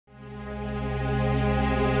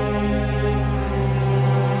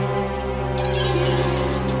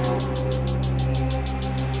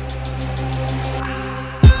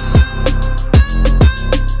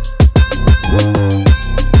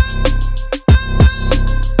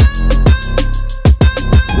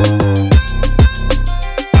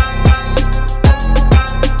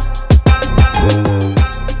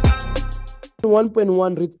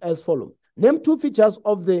PAPER.1 reads as follows. Name two features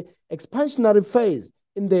of the expansionary phase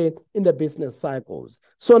in the business cycles.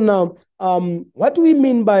 So now, what do we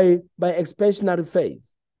mean by expansionary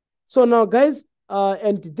phase? So now, guys,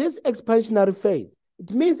 and this expansionary phase,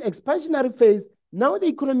 it means expansionary phase, now the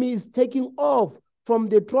economy is taking off from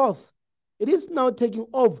the trough. It is now taking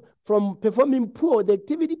off from performing poor. The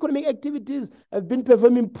economic activities have been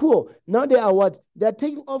performing poor. Now they are what? They are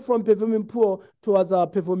taking off from performing poor towards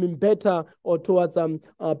performing better, or towards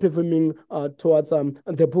performing towards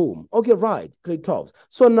the boom. Okay, right, great talks.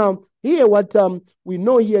 So now here, what we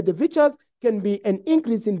know here, the features can be an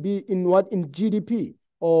increase in GDP,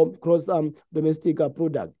 or gross domestic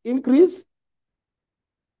product. Increase.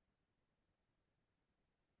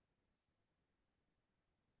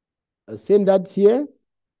 Same that here.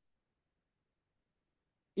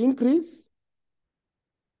 Increase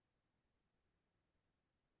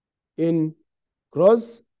in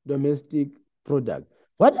gross domestic product.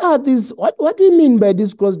 What are these? What do you mean by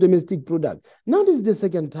this gross domestic product? Now this is the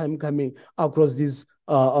second time coming across this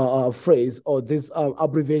phrase, or this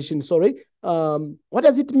abbreviation. Sorry. What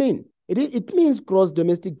does it mean? It means gross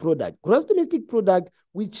domestic product. Gross domestic product.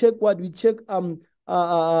 We check what? We check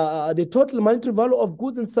the total monetary value of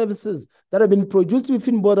goods and services that have been produced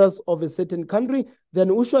within borders of a certain country. Then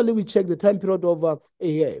usually we check the time period of a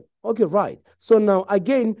year. Okay, right. So now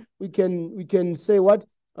again, we can say what?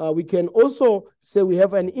 We can also say we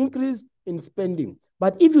have an increase in spending.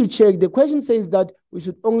 But if you check, the question says that we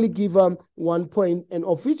should only give 1 point, and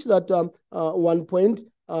of which that 1 point,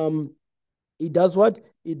 it does what?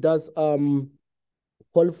 It does call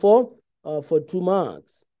for 2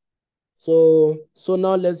 marks. So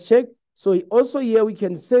now let's check. So also here we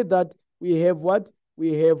can say that we have what?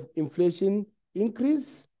 We have inflation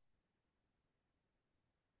increase.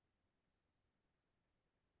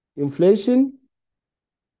 Inflation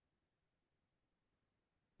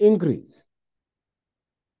increase.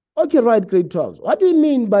 Okay, right, grade 12. What do we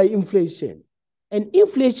mean by inflation? And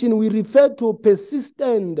inflation, we refer to a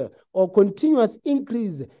persistent or continuous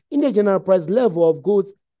increase in the general price level of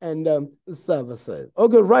goods and services.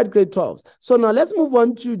 Okay, right, grade 12. So now let's move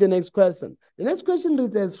on to the next question. The next question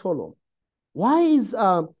reads as follows. Why is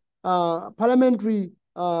parliamentary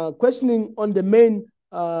questioning on the main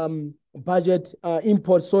budget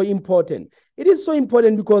import so important? It is so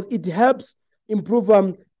important because it helps improve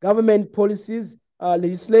government policies,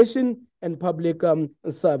 legislation, and public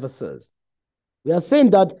services. We are saying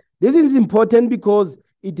that this is important because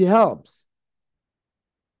it helps.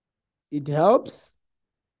 It helps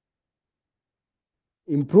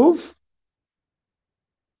improve.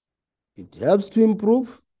 It helps to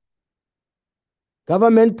improve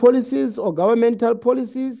government policies or governmental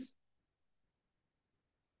policies.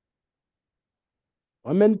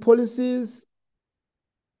 Government policies,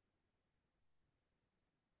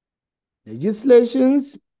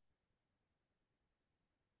 legislations,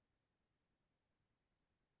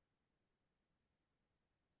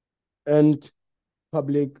 and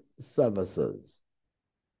public services.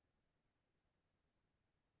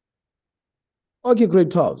 Okay, great,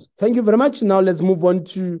 12. Thank you very much. Now let's move on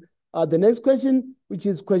to the next question, which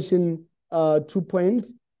is question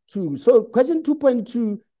 2.2. So question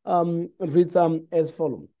 2.2 reads as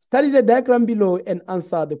follows. Study the diagram below and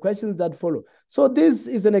answer the questions that follow. So this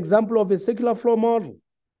is an example of a circular flow model.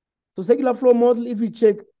 So circular flow model, if you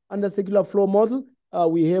check under circular flow model,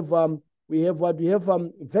 we have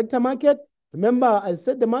vector market. Remember, I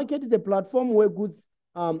said the market is a platform where goods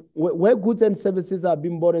and services are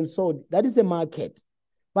being bought and sold. That is a market.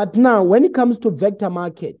 But now, when it comes to vector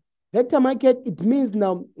market, it means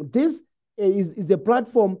now this is the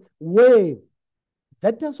platform where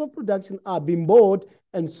vectors of production are being bought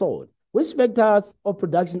and sold. Which vectors of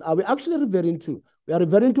production are we actually referring to? We are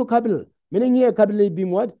referring to capital, meaning here capital is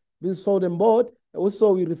being what? Being sold and bought.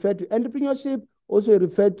 Also, we refer to entrepreneurship. Also, we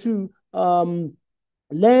refer to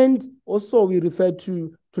land. Also, we refer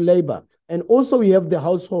to labor. And also, we have the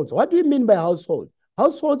households. What do we mean by household?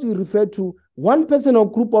 Households, we refer to one person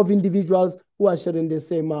or group of individuals who are sharing the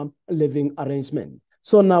same living arrangement.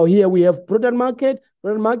 So now here we have product market.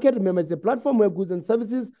 Product market, remember, it's a platform where goods and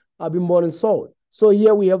services are being bought and sold. So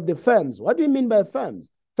here we have the firms. What do we mean by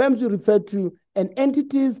firms? Firms we refer to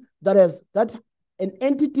entities that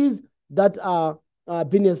are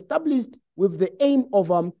being established with the aim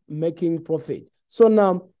of making profit. So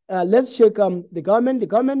now let's check the government. The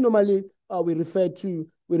government normally we refer to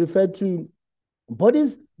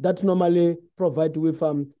bodies that normally provide with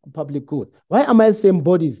public good. Why am I saying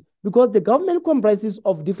bodies? Because the government comprises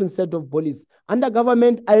of different set of bodies. Under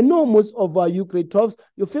government, I know most of you grade 12s,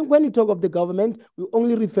 you think when you talk of the government, we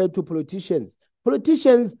only refer to politicians.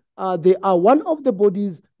 Politicians they are one of the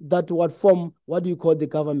bodies that would form what do you call the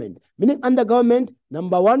government. Meaning under government,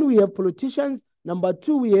 number one, we have politicians. Number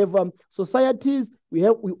two, we have societies. We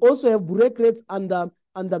also have bureaucrats under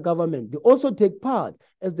government. They also take part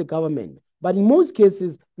as the government. But in most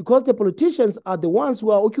cases, because the politicians are the ones who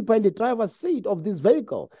are occupying the driver's seat of this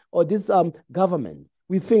vehicle or this government,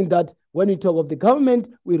 we think that when we talk of the government,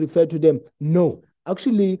 we refer to them. No,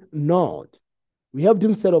 actually not. We have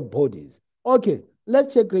different set of bodies. Okay,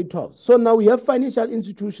 let's check grade 12. So now we have financial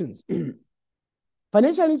institutions.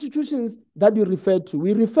 Financial institutions that we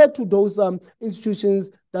refer to those institutions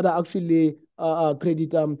that are actually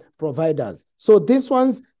credit providers. So these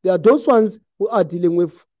ones, they are those ones who are dealing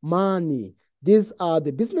with money. These are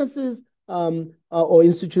the businesses or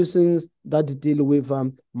institutions that deal with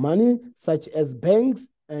money, such as banks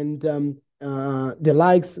and the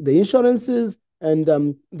likes, the insurances and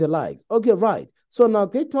the likes. Okay, right. So now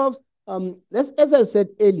grade 12, as I said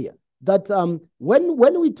earlier, that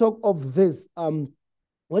when we talk of this,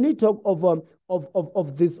 when we talk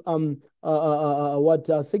of this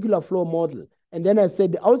circular flow model, and then I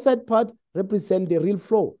said the outside part represent the real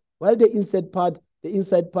flow, while the inside part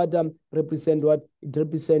represent what? It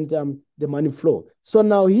represents the money flow. So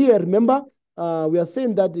now here, remember, we are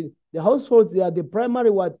saying that the households, they are the primary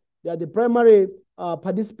what? They are the primary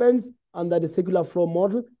participants under the circular flow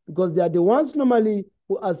model, because they are the ones normally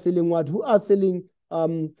who are selling what? Who are selling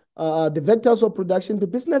the vectors of production to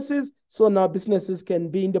businesses. So now businesses can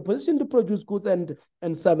be in the position to produce goods and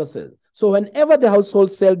services. So whenever the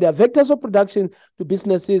households sell their vectors of production to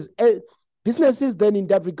businesses, businesses then in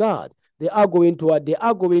that regard, they are going to what? They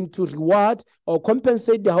are going to reward or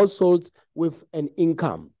compensate the households with an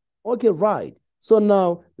income. Okay, right. So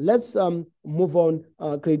now let's move on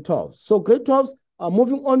grade 12. So grade 12,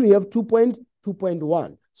 moving on, we have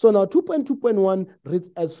 2.2.1. So now 2.2.1 reads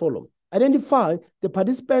as follows. Identify the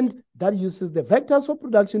participant that uses the vectors of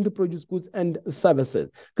production to produce goods and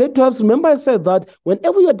services. Grade 12, remember I said that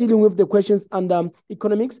whenever you're dealing with the questions under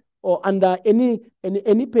economics or under any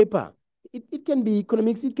paper, it can be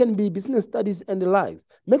economics, it can be business studies and the likes.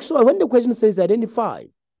 Make sure when the question says identify,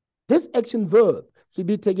 this action verb should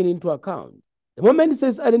be taken into account. The moment it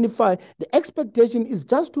says identify, the expectation is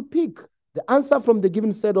just to pick the answer from the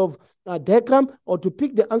given set of diagram, or to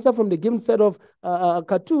pick the answer from the given set of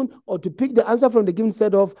cartoon, or to pick the answer from the given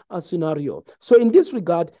set of scenario. So in this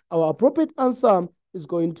regard, our appropriate answer is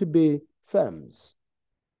going to be firms.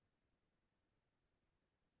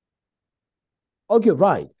 Okay,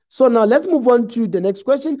 right. So now let's move on to the next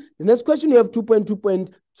question. The next question, we have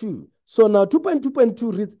 2.2.2. So now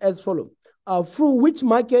 2.2.2 reads as follows. Through which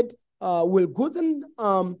market will goods and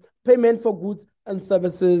payment for goods and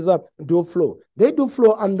services do flow? They do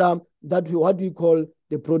flow under that, what we call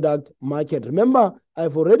the product market. Remember,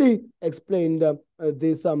 I've already explained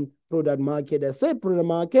this product market. I said product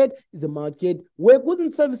market is a market where goods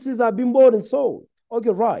and services are being bought and sold. Okay,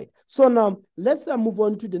 right. So now let's move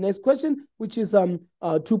on to the next question, which is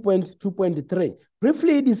 2.2.3.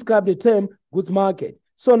 Briefly describe the term goods market.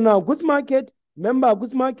 So now goods market, remember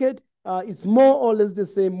goods market is more or less the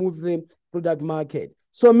same with the product market.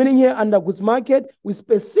 So meaning here under goods market, we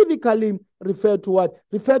specifically refer to what?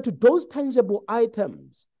 Refer to those tangible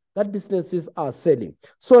items that businesses are selling.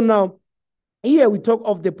 So now here we talk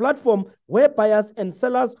of the platform where buyers and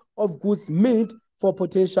sellers of goods meet for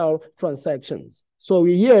potential transactions. So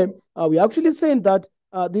we actually saying that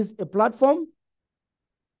this is a platform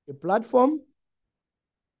where buyers and sellers of goods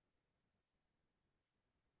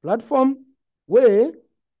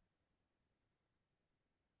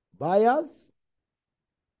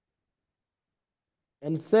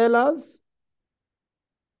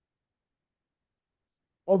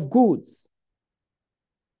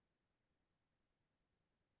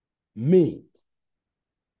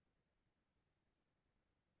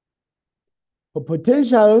meet for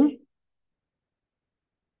potential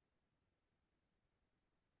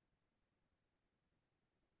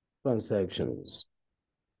transactions.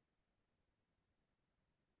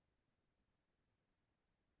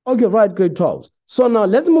 Okay, right, grade 12. So now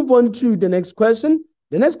let's move on to the next question.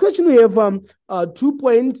 The next question we have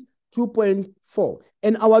 2.2.4.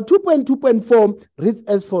 And our 2.2.4 reads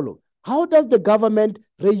as follows. How does the government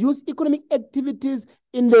reuse economic activities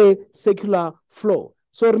in the circular flow?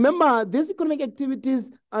 So remember, these economic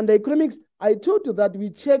activities and the economics, I told you that we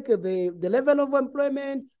check the level of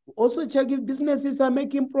employment. We also check if businesses are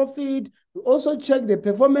making profit. We also check the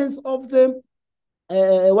performance of the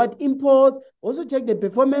imports, also check the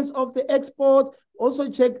performance of the exports, also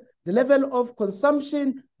check the level of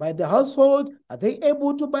consumption by the household. Are they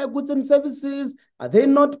able to buy goods and services? Are they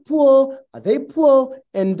not poor? Are they poor?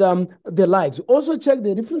 And the likes. We also check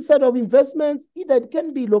the different set of investments. Either it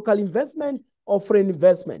can be local investment or foreign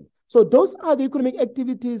investment. So those are the economic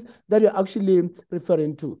activities that you're actually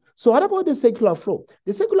referring to. So what about the circular flow?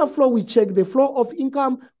 The circular flow, we check the flow of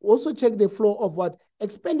income, we also check the flow of what?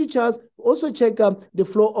 Expenditures, we also check the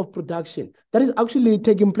flow of production. That is actually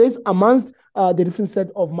taking place amongst the different set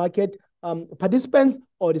of market participants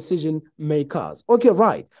or decision makers. Okay,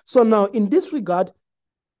 right. So now in this regard,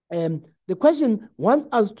 the question wants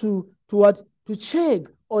us to what? To check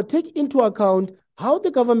or take into account how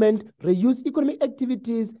the government reuse economic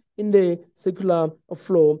activities in the circular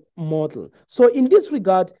flow model. So in this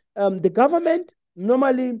regard, the government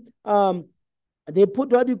normally they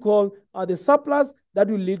put what you call the surplus that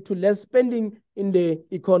will lead to less spending in the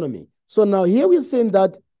economy. So now here we're saying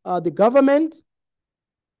that the government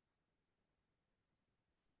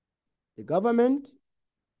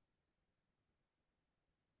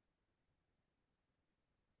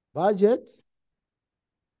budget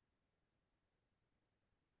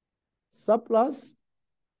surplus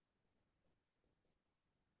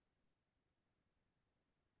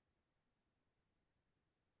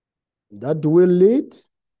that will lead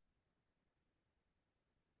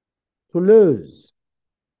to less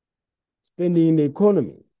spending in the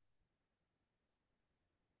economy.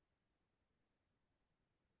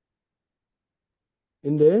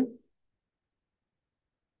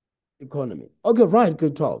 Okay, right,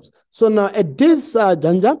 grade 12. So now at this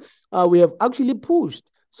juncture, we have actually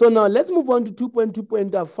pushed. So now let's move on to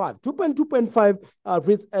 2.2.5. 2.2.5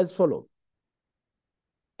 reads as follows.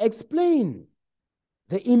 Explain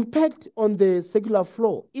the impact on the circular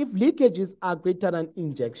flow if leakages are greater than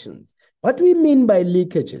injections. What do we mean by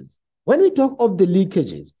leakages? When we talk of the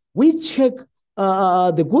leakages, we check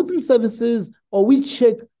the goods and services, or we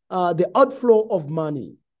check the outflow of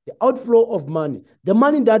money. The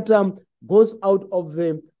money that goes out of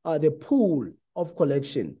the pool of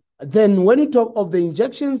collection. Then when we talk of the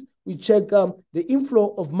injections, we check the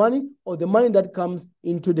inflow of money, or the money that comes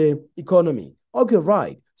into the economy. Okay,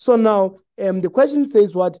 right. So now the question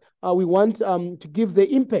says what? We want to give the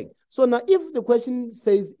impact. So now if the question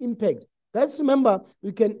says impact, let's remember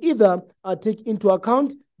we can either take into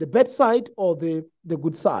account the bad side or the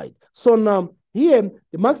good side. So now here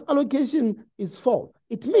the marks allocation is 4.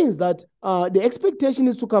 It means that the expectation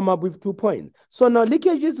is to come up with 2 points. So now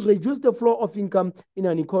leakages reduce the flow of income in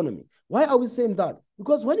an economy. Why are we saying that?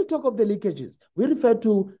 Because when you talk of the leakages, we refer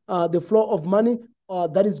to the flow of money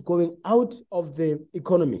that is going out of the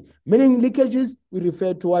economy. Meaning leakages, we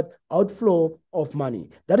refer to what? Outflow of money.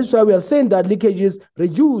 That is why we are saying that leakages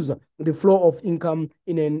reduce the flow of income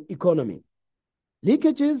in an economy.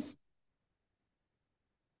 Leakages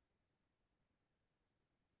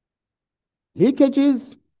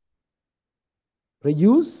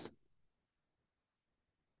reduce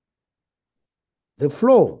the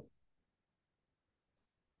flow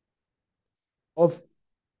of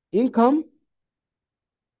income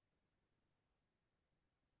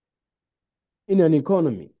in an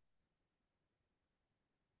economy.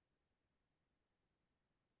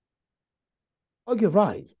 Okay,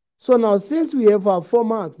 right. So now since we have 4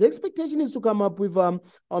 marks, the expectation is to come up with how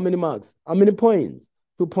many marks? How many points?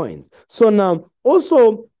 2 points. So now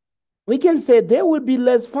also we can say there will be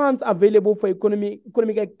less funds available for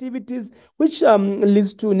economic activities, which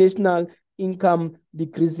leads to national income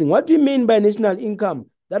decreasing. What do you mean by national income?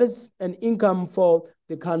 That is an income for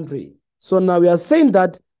the country. So now we are saying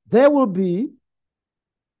that there will be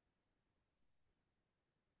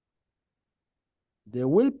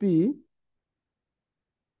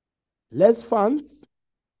less funds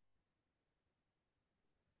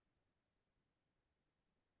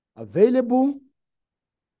available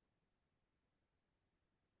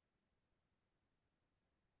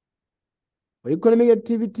for economic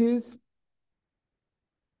activities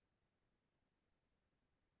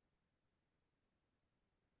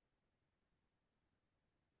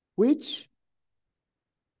which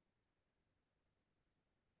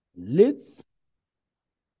leads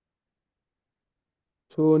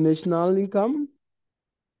to national income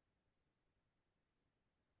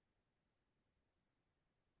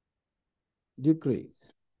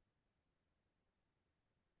decrease.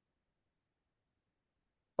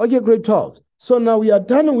 Okay, grade 12. So now we are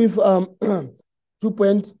done with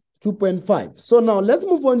 2.2.5. So now let's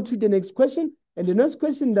move on to the next question. And the next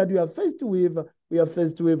question that we are faced with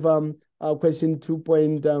question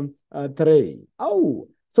 2.3. Oh,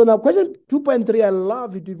 so now question 2.3, I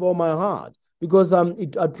love it with all my heart because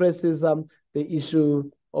it addresses the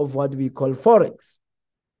issue of what we call Forex.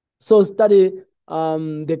 So study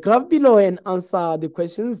the graph below and answer the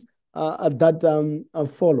questions that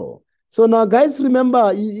follow. So now, guys,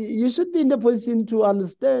 remember, you should be in the position to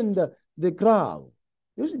understand the graph.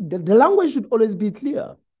 The language should always be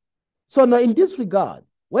clear. So now, in this regard,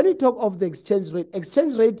 when we talk of the exchange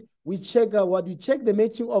rate, we check we check the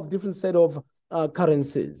matching of different set of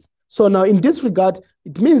currencies. So now, in this regard,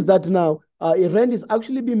 it means that now a rand is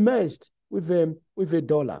actually being matched with a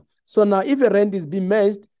dollar. So now, if a rand is being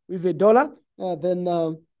matched with a dollar,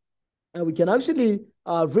 then we can actually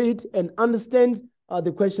read and understand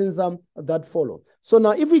the questions that follow. So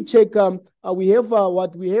now, if we check, we have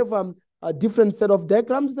a different set of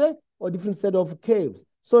diagrams there, or different set of curves.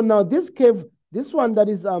 So now this curve, this one that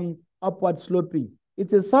is upward sloping,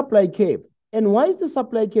 it's a supply curve. And why is the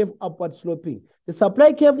supply curve upward sloping? The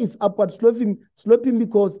supply curve is upward sloping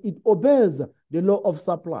because it obeys the law of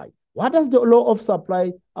supply. What does the law of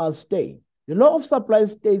supply state? The law of supply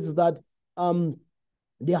states that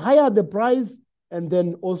the higher the price, and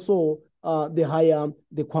then also the higher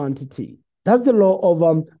the quantity. That's the law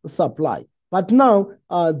of supply. But now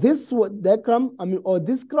this diagram, or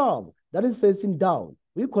this graph that is facing down,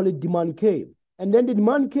 we call it demand curve. And then the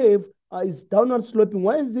demand curve is downward sloping.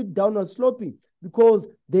 Why is it downward sloping? Because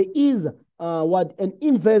there is an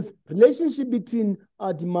inverse relationship between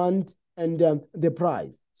demand and the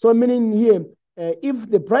price. So meaning here, if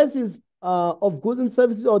the prices of goods and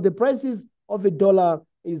services, or the prices of a dollar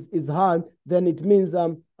is high, then it means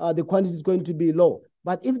the quantity is going to be low.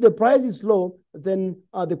 But if the price is low, then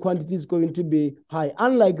the quantity is going to be high,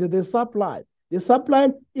 unlike the supply. The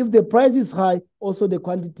supply, if the price is high, also the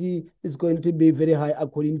quantity is going to be very high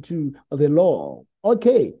according to the law.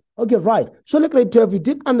 Okay, right. Surely, grade 12, you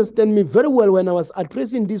did understand me very well when I was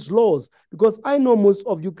addressing these laws, because I know most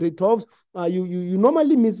of you grade 12s, you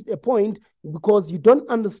normally miss a point because you don't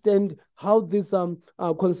understand how this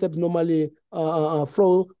concept normally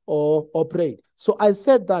flow or operate. So I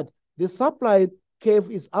said that the supply curve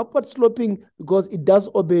is upward sloping because it does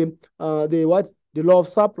obey the law of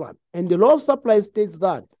supply. And the law of supply states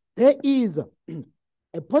that there is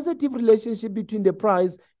a positive relationship between the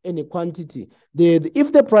price and the quantity.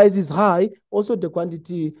 If the price is high, also the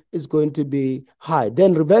quantity is going to be high.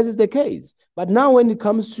 Then reverse is the case. But now when it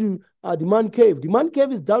comes to demand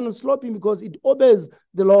curve is downward sloping because it obeys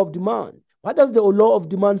the law of demand. What does the law of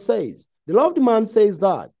demand say? The law of demand says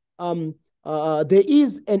that there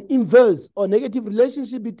is an inverse or negative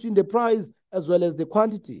relationship between the price as well as the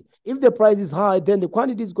quantity. If the price is high, then the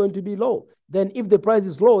quantity is going to be low. Then if the price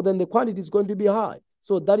is low, then the quantity is going to be high.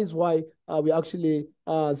 So that is why we actually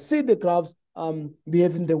see the graphs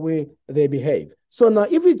behaving the way they behave. So now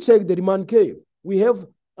if we check the demand curve, we have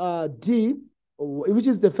D, which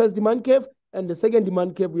is the first demand curve, and the second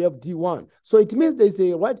demand curve, we have D1. So it means there is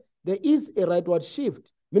a rightward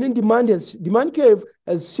shift, meaning demand curve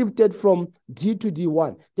has shifted from D to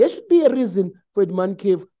D1. There should be a reason for demand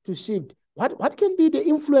curve to shift. What can be the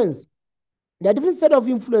influence? There are different set of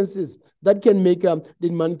influences that can make the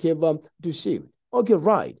demand curve to shift. Okay,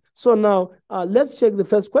 right. So now let's check the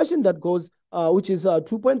first question that goes, which is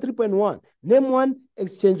 2.3.1. Name one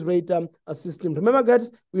exchange rate system. Remember,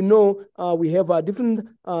 guys, we know we have different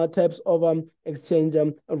types of exchange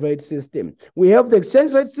rate system. We have the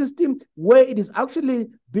exchange rate system where it is actually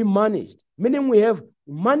being managed, meaning we have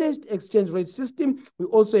managed exchange rate system. We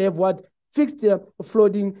also have what? Fixed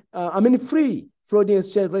floating, free floating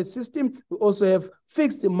exchange rate system. We also have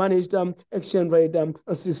fixed managed exchange rate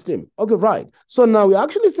system. Okay, right. So now we're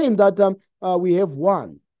actually saying that we have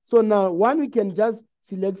one. So now one we can just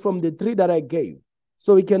select from the three that I gave.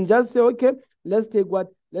 So we can just say, okay, let's take what?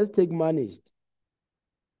 Let's take managed.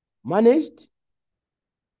 Managed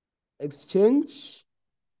exchange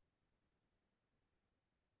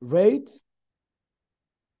rate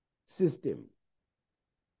system.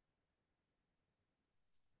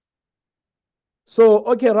 So,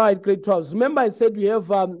 okay, right, grade 12. Remember I said we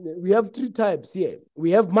have three types here.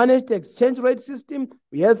 We have managed exchange rate system.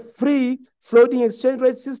 We have free floating exchange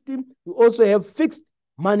rate system. We also have fixed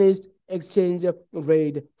managed exchange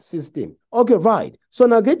rate system. Okay, right. So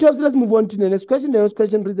now grade 12, let's move on to the next question. The next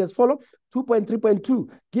question reads as follows. 2.3.2.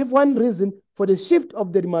 Give one reason for the shift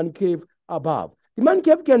of the demand curve above. Demand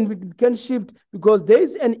curve can shift because there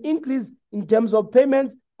is an increase in terms of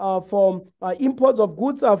payments from imports of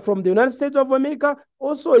goods from the United States of America.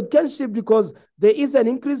 Also, it can shift because there is an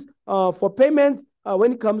increase for payments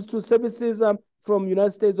when it comes to services from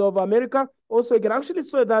United States of America. Also, you can actually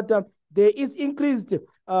say that there is increased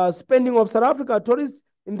spending of South Africa tourists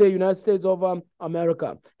in the United States of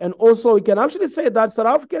America. And also, you can actually say that South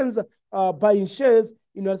Africans buying shares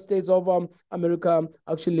in the United States of America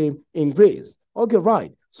actually increase. Okay,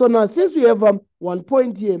 right. So now, since we have 1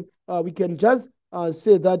 point here, we can just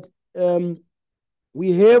say that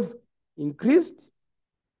we have increased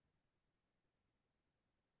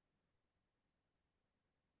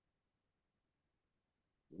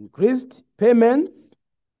payments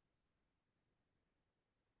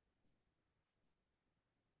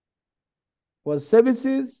for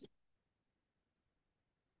services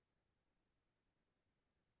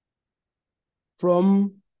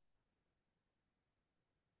from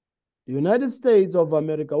the United States of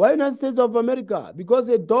America. Why United States of America? Because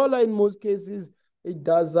a dollar in most cases, it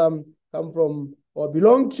does come from or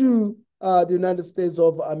belong to the United States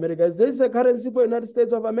of America. There is a currency for United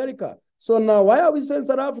States of America. So now, why are we saying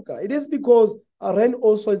South Africa? It is because rand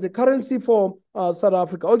also is the currency for South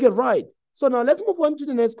Africa. Okay, right. So now let's move on to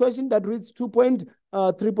the next question that reads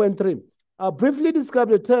 2.3.3. Briefly describe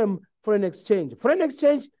the term foreign exchange. Foreign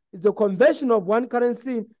exchange is the conversion of one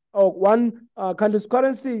currency or one country's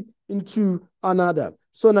currency into another.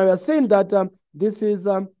 So now we are saying that this is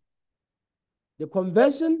the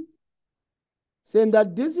conversion, saying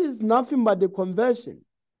that this is nothing but the conversion.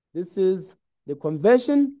 This is the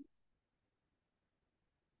conversion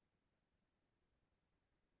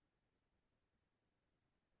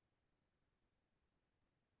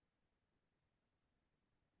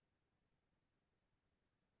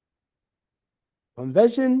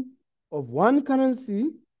of one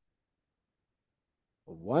currency,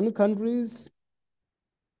 of one country's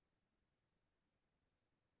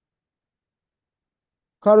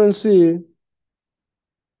currency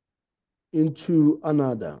into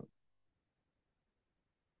another.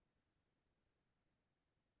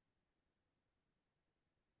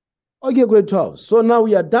 Okay, great 12. So now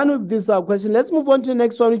we are done with this question. Let's move on to the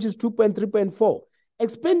next one, which is 2.3.4.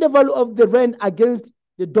 Explain the value of the rand against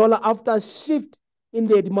the dollar after shift in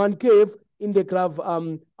the demand curve in the graph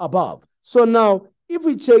above. So now, if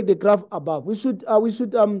we check the graph above, we should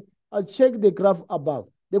check the graph above.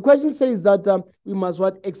 The question says that we must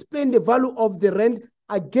what? Explain the value of the rand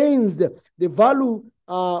against the value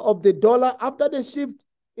of the dollar after the shift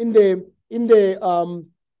in the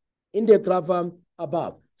graph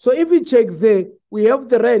above. So if we check there, we have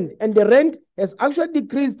the rand, and the rand has actually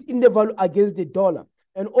decreased in the value against the dollar.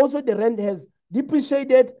 And also the rand has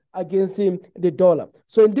depreciated against the dollar.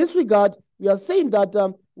 So in this regard, we are saying that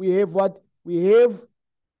we have what? We have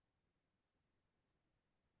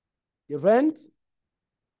the rand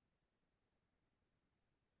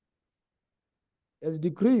has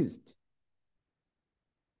decreased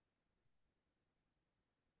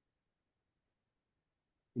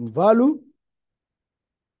in value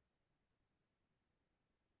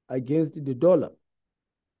against the dollar.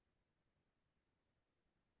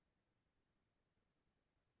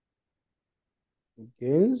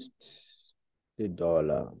 Against the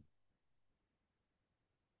dollar.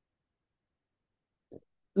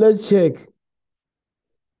 Let's check.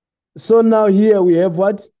 So now here we have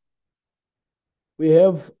what? We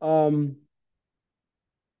have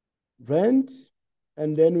rent,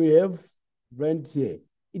 and then we have rent here.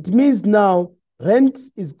 It means now rent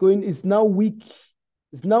is now weak.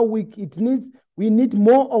 It's now weak. We need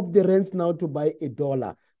more of the rents now to buy a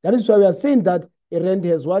dollar. That is why we are saying that a rent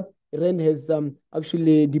has what? A rent has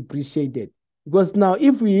actually depreciated. Because now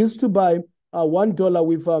if we used to buy $1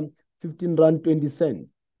 with 15 rand 20 cents,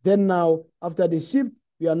 then now after the shift,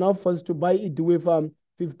 we are now forced to buy it with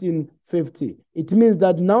 15.50. It means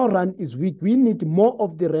that now rand is weak. We need more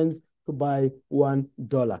of the rents to buy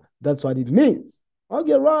 $1. That's what it means.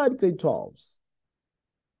 Okay, right, grade 12s.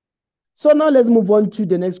 So now let's move on to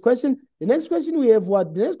the next question. The next question we have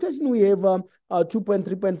what? The next question we have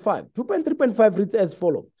 2.3.5. 2.3.5 reads as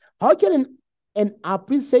follows. How can an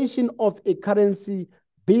appreciation of a currency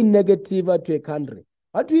be negative to a country?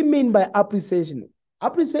 What do we mean by appreciation?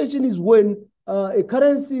 Appreciation is when a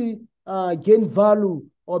currency gain value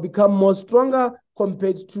or become more stronger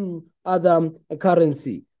compared to other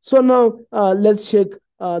currency. So now let's check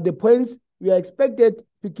the points. We are expected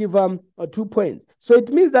to give 2 points. So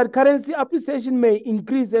it means that currency appreciation may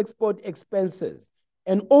increase export expenses.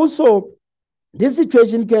 And also, this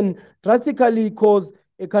situation can drastically cause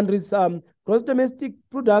a country's gross domestic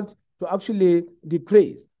product to actually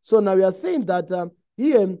decrease. So now we are saying that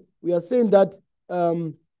here, we are saying that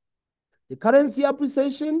the currency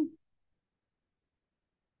appreciation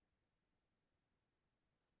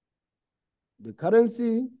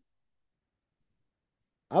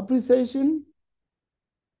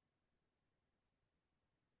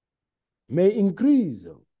may increase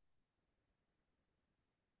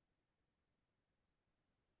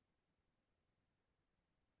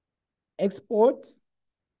export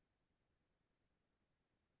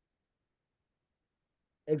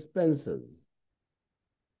expenses.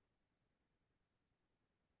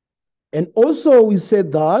 And also we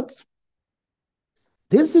said that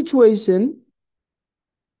this situation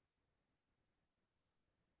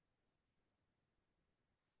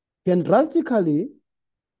can drastically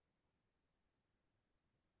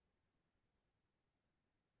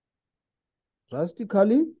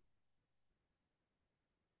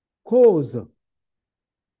cause a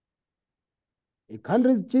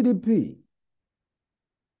country's GDP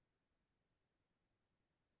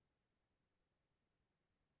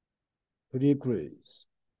to decrease.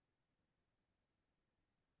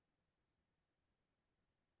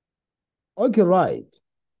 Okay, right.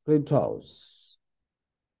 Grade 12s.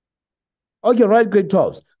 Okay, right, grade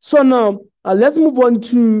 12s. So now let's move on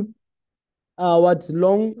to what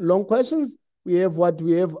long questions. We have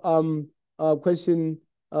question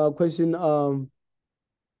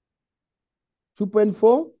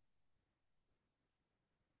 2.4.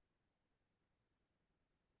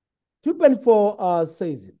 2.4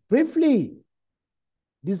 says briefly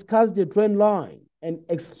discuss the trend line and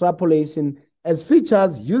extrapolation as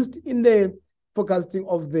features used in the forecasting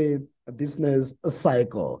of the business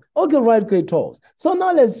cycle. Okay, right, grade 12s. So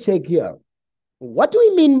now let's check here. What do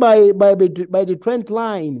we mean by the trend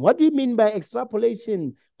line? What do you mean by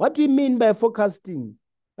extrapolation? What do you mean by forecasting?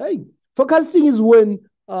 Hey, forecasting is when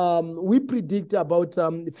we predict about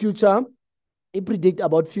future. We predict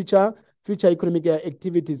about future economic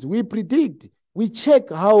activities. We check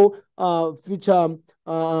how future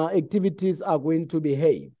activities are going to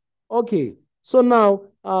behave. Okay, so now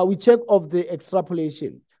we check of the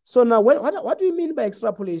extrapolation. So now what do you mean by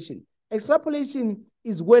extrapolation? Extrapolation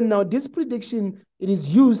is when now this prediction, it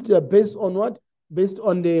is used based on what? Based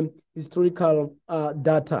on the historical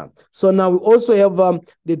data. So now we also have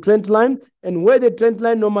the trend line, and where the trend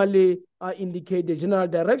line normally indicate the general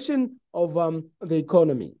direction of the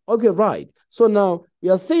economy. Okay, right. So now we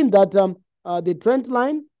are saying that the trend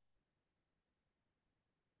line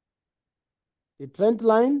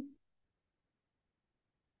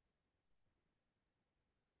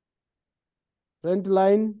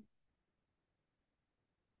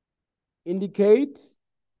indicate,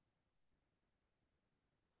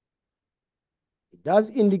 it does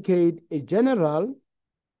indicate a general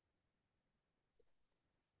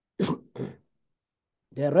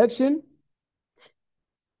direction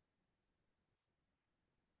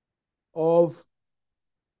of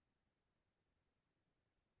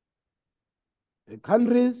a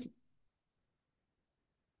country's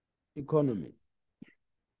economy.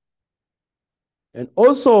 And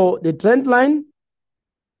also the trend line,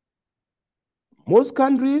 most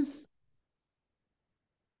countries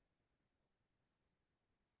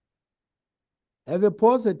have a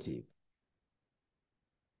positive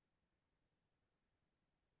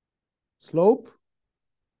slope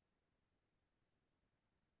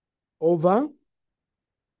over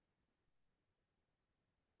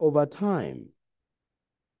time,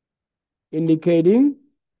 indicating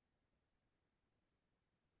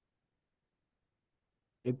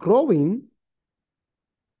a growing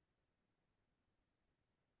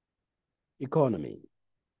economy.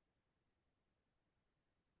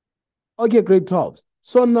 Okay, grade 12.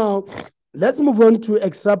 So now let's move on to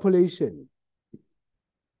extrapolation.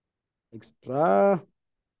 Extrapolation.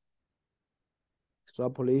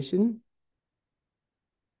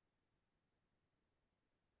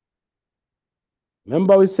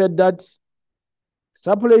 Remember we said that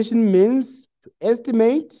extrapolation means to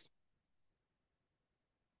estimate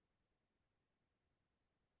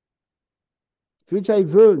future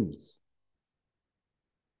events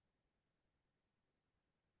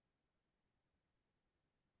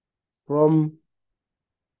from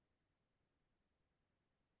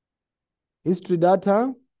history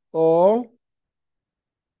data or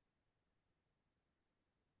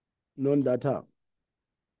known data.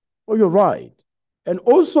 Oh, you're right. And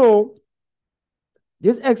also,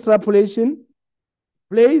 this extrapolation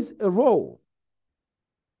plays a role.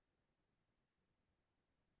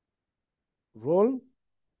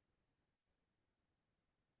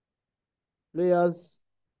 Players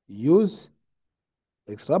use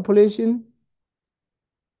extrapolation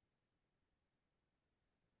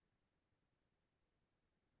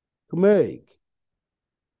to make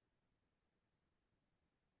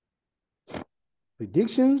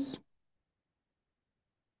predictions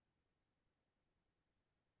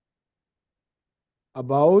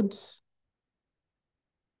about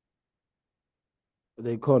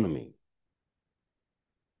the economy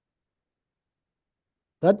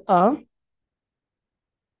that are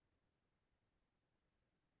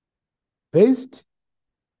based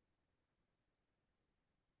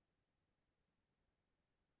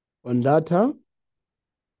on data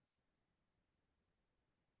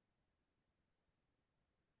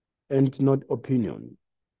and not opinion.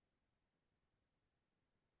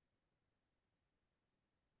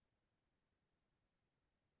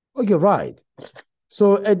 Okay, right.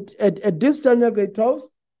 So at this juncture, grade 12,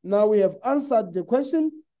 now we have answered the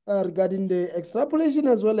question regarding the extrapolation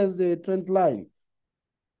as well as the trend line.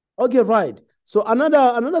 Okay, right. So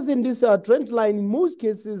another thing, this trend line in most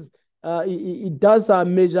cases, it does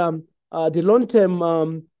measure the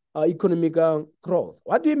long-term economic growth.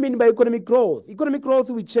 What do you mean by economic growth? Economic growth,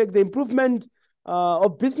 we check the improvement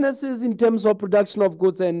of businesses in terms of production of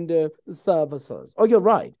goods and services. Okay,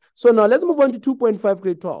 right. So now let's move on to 2.5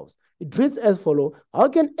 grade 12. It reads as follows. How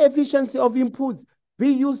can efficiency of inputs be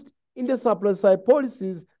used in the supply side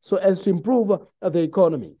policies so as to improve the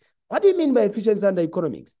economy? What do you mean by efficiency under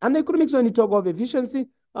economics? Under economics, when you talk of efficiency,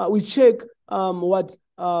 we check the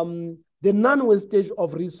non-wastage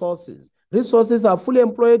of resources. Resources are fully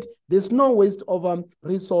employed. There's no waste of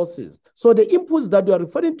resources. So the inputs that we are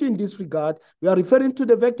referring to in this regard, we are referring to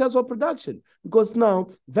the vectors of production. Because now,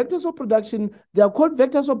 vectors of production, they are called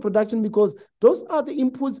vectors of production because those are the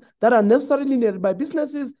inputs that are necessarily needed by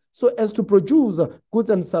businesses so as to produce goods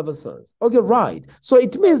and services. Okay, right. So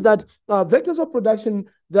it means that vectors of production,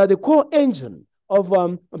 they are the core engine of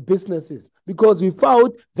businesses because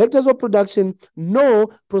without vectors of production, no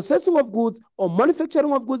processing of goods or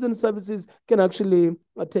manufacturing of goods and services can actually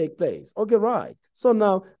take place. Okay, right. So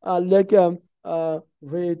now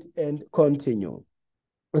read and continue.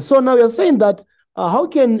 So now you're saying that how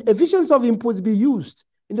can efficiency of inputs be used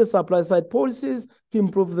in the supply side policies to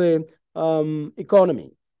improve the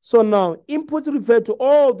economy? So now inputs refer to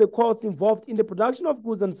all the costs involved in the production of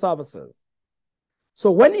goods and services. So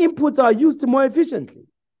when inputs are used more efficiently,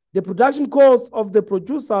 the production cost of the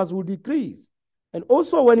producers will decrease. And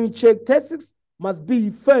also when we check taxes must be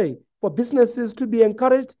fair for businesses to be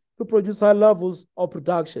encouraged to produce high levels of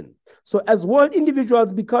production. So as well,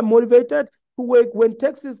 individuals become motivated to work when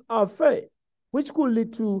taxes are fair, which could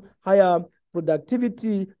lead to higher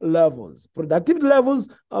productivity levels. Productivity levels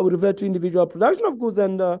will refer to individual production of goods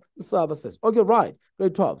and services. Okay, right,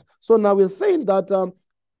 grade 12. So now we're saying that the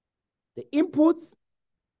inputs,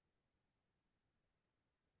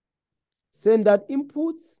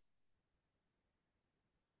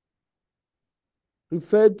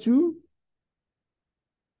 refer to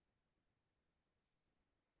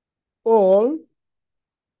all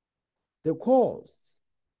the costs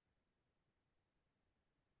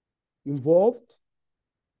involved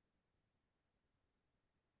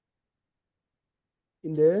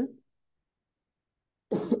in the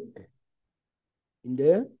in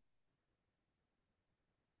the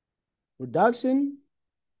production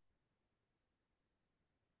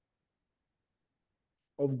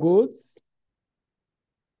of goods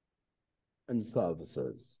and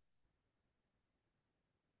services.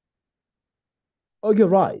 Okay,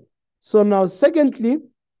 right. So now, secondly,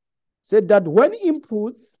 said that when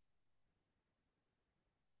inputs,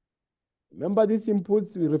 remember these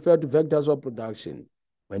inputs, we refer to vectors of production.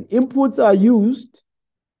 When inputs are used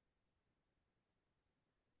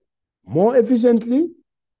more efficiently,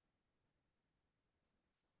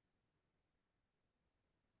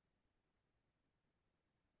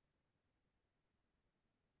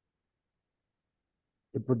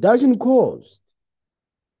 the production cost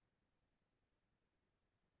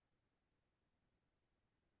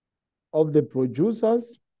of the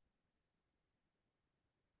producers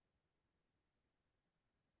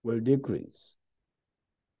will decrease.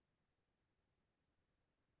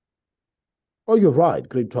 Oh, you're right,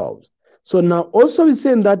 grade 12. So now also we're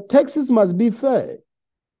saying that taxes must be fair.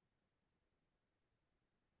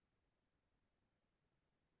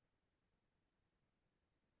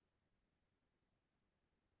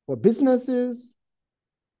 For businesses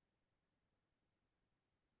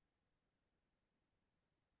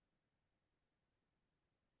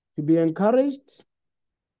to be encouraged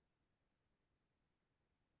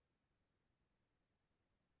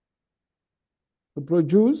to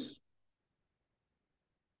produce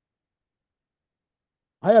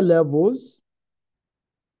higher levels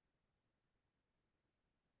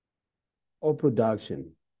of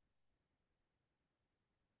production.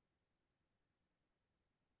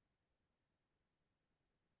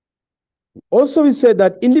 Also, we said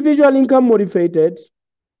that individual income motivated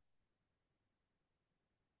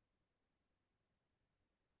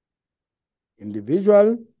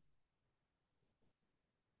individual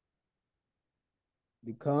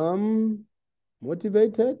become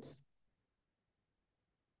motivated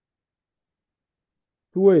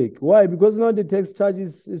to work. Why? Because now the tax charge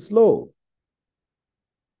is low.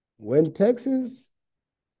 When taxes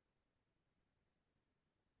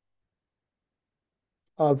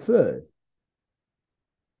are third,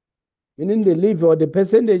 meaning the leave or the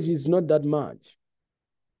percentage is not that much,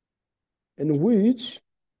 and which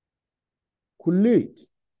could lead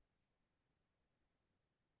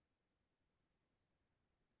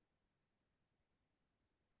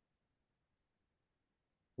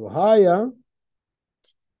to higher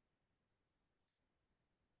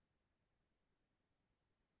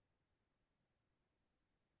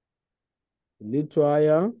lead to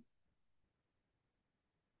higher